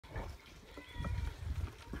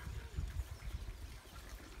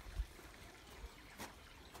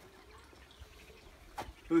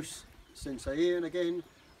Bush, Sensei Ian again.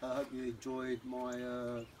 I hope you enjoyed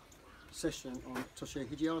my session on Toshe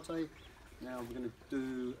Hijiate. Now we're going to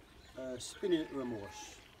do spinning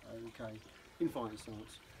remorse, okay, in fine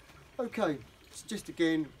stance. Okay, so just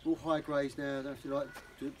again, all high grades now, don't have to like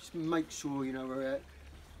do it, just make sure you know where we're at.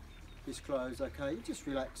 This close, okay, just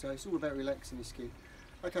relax, so it's all about relaxing this kick.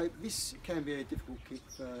 Okay, this can be a difficult kick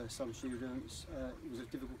for some students. It was a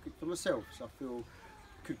difficult kick for myself, so I feel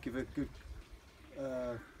could give a good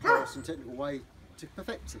class and technical way to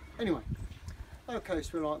perfect it. Anyway, okay,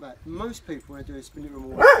 so we're like that. Most people when they do a spinning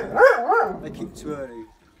remorse, they kick too early.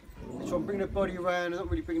 They try and bring their body around, they're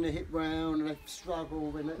not really bringing their hip round, and they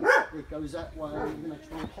struggle when it goes that way, and they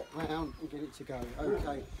try and hop round and get it to go.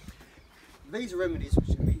 Okay, these are remedies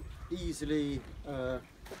which can be easily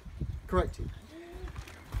corrected.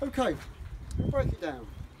 Okay, break it down.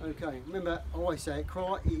 Okay, remember I always say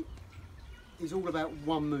karate is all about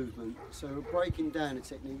one movement, so breaking down a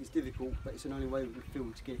technique is difficult, but it's the only way we can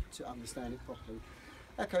feel to get to understand it properly.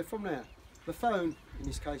 Okay, from there, the phone in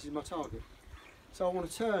this case is my target. So I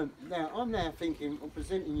want to turn, now I'm now thinking, I'm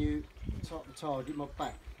presenting you the target, my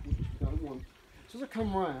back, which you don't want. So as I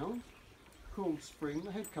come round, cool spring,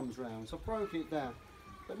 the head comes round, so I've broken it down.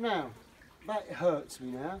 But now, that hurts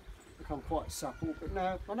me now, become quite supple, but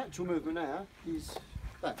now, my natural movement now is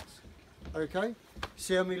that. Okay,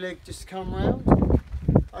 see how my leg just come round?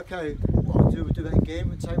 Okay, what I'll do, we'll do that again,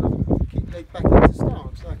 we'll take my kick leg back into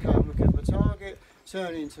stance. Okay, I'm looking at my target,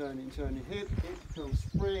 turning, hip, pull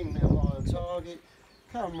spring, now eye on target,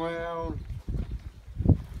 come round,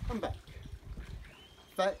 and back.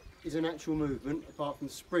 That is a natural movement apart from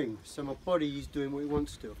spring, so my body is doing what it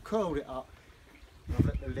wants to do. I've curled it up, and I've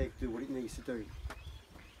let the leg do what it needs to do.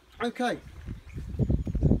 Okay,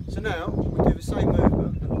 so now we do the same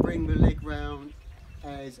movement and bring the leg round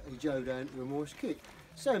as a Jodan remorse kick.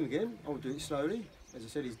 Same again, I'll do it slowly. As I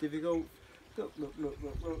said, it's difficult.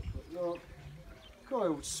 Look.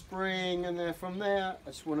 Coiled spring, and then from there, I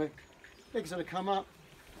just want to, legs going to come up,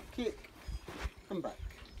 kick, and back.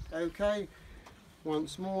 Okay,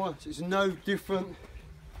 once more. So it's no different.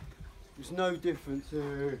 It's no different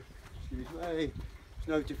to, excuse me, it's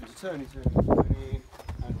no different to turning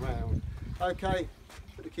and round. Okay,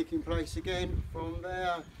 put the kick in place again. From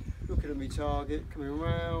there, looking at my target, coming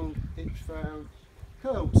round, hips round,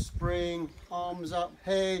 curled spring, arms up,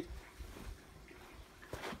 head,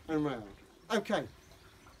 and round. Okay.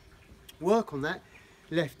 Work on that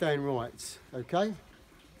left and right, okay?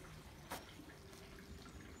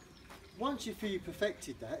 Once you feel you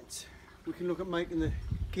perfected that, we can look at making the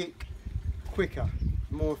kick quicker,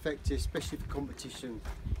 more effective, especially for competition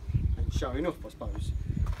and showing off, I suppose.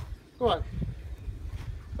 Right,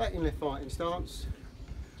 back in left fighting stance.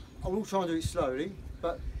 I will try and do it slowly,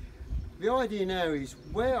 but the idea now is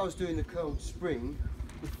where I was doing the curled spring,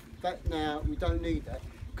 that now we don't need that,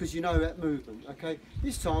 because you know that movement, okay?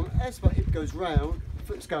 This time, as my hip goes round, the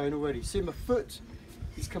foot's going already. See, my foot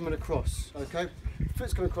is coming across, okay? The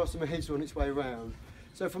foot's coming across and my head's on its way round.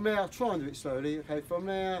 So from there, I'll try and do it slowly, okay? From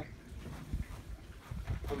there,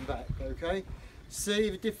 and back, okay? See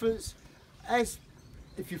the difference? As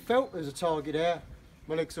if you felt there's a target there,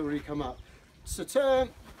 my leg's already come up. So turn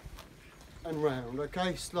and round,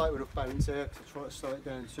 okay? Slight bit of balance there, because I try to slow it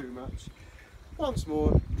down too much. Once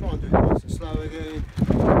more, try and do it nice and slow again.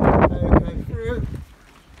 Okay, through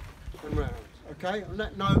and round. Okay, on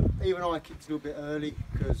that note, even I kicked a little bit early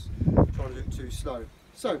because I'm trying to do it too slow.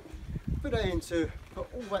 So, put that into, put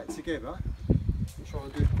all that together and try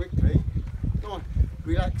and do it quickly. Nice,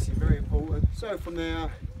 relaxing, very important. So from there,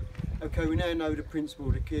 okay, we now know the principle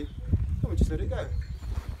of the kick, and we just let it go.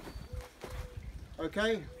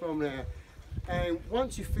 Okay, from there. And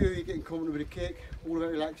once you feel you're getting confident with the kick, all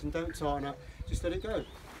about relaxing, don't tighten up, just let it go.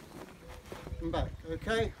 And back,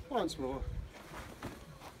 okay? Once more.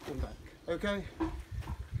 And back, okay?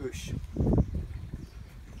 Push.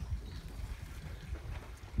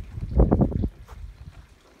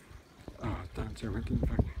 Oh, don't do it,